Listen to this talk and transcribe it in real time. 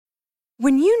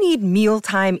When you need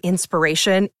mealtime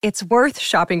inspiration, it's worth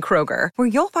shopping Kroger, where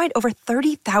you'll find over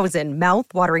 30,000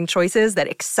 mouth-watering choices that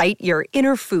excite your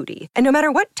inner foodie. And no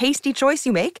matter what tasty choice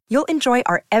you make, you'll enjoy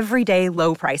our everyday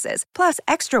low prices, plus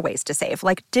extra ways to save,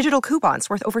 like digital coupons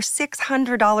worth over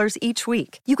 $600 each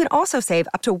week. You can also save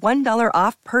up to $1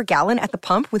 off per gallon at the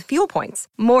pump with fuel points.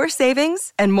 More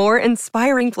savings and more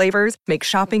inspiring flavors make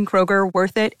shopping Kroger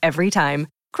worth it every time.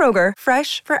 Kroger,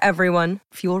 fresh for everyone.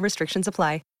 Fuel restrictions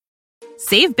apply.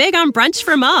 Save big on brunch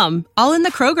for mom, all in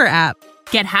the Kroger app.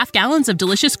 Get half gallons of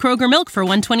delicious Kroger milk for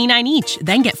 $1.29 each.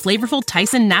 Then get flavorful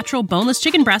Tyson natural boneless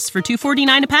chicken breasts for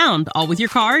 $2.49 a pound, all with your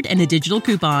card and a digital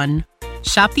coupon.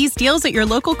 Shop these deals at your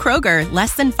local Kroger,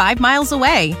 less than 5 miles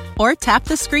away. Or tap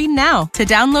the screen now to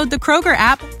download the Kroger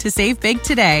app to save big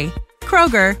today.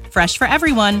 Kroger, fresh for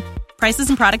everyone. Prices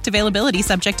and product availability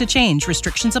subject to change.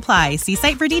 Restrictions apply. See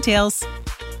site for details.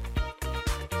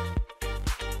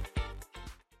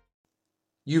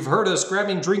 You've heard us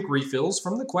grabbing drink refills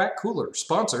from the Kwack cooler,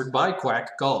 sponsored by Kwack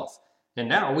Golf. And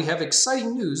now we have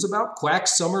exciting news about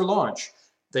Kwack's summer launch.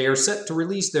 They are set to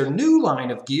release their new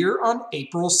line of gear on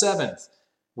April 7th.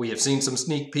 We have seen some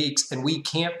sneak peeks, and we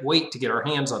can't wait to get our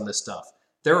hands on this stuff.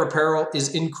 Their apparel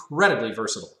is incredibly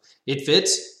versatile. It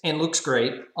fits and looks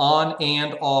great on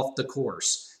and off the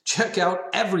course. Check out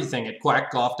everything at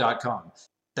quackgolf.com.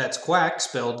 That's Kwack,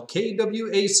 spelled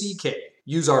K-W-A-C-K.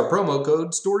 Use our promo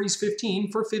code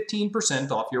STORIES15 for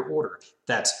 15% off your order.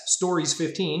 That's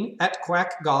STORIES15 at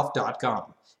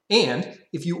quackgolf.com. And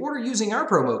if you order using our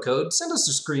promo code, send us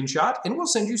a screenshot and we'll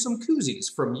send you some koozies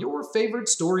from your favorite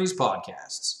Stories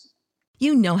podcasts.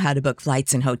 You know how to book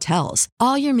flights and hotels.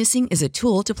 All you're missing is a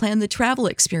tool to plan the travel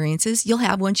experiences you'll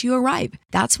have once you arrive.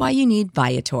 That's why you need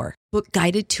Viator. Book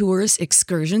guided tours,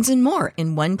 excursions, and more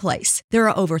in one place. There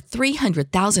are over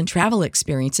 300,000 travel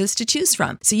experiences to choose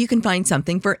from, so you can find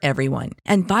something for everyone.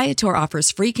 And Viator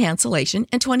offers free cancellation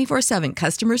and 24/7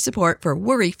 customer support for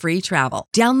worry-free travel.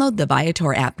 Download the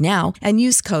Viator app now and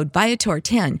use code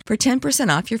Viator10 for 10%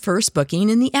 off your first booking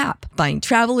in the app. Find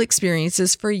travel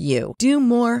experiences for you. Do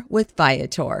more with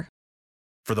Viator.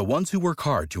 For the ones who work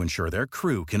hard to ensure their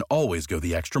crew can always go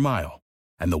the extra mile,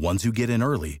 and the ones who get in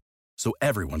early so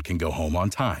everyone can go home on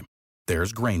time,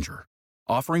 there's Grainger,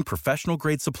 offering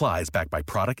professional-grade supplies backed by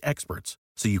product experts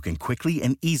so you can quickly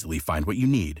and easily find what you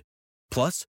need.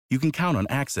 Plus, you can count on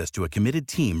access to a committed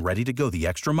team ready to go the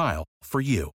extra mile for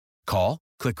you. Call,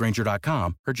 click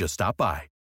Grainger.com, or just stop by.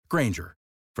 Grainger,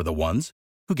 for the ones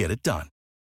who get it done.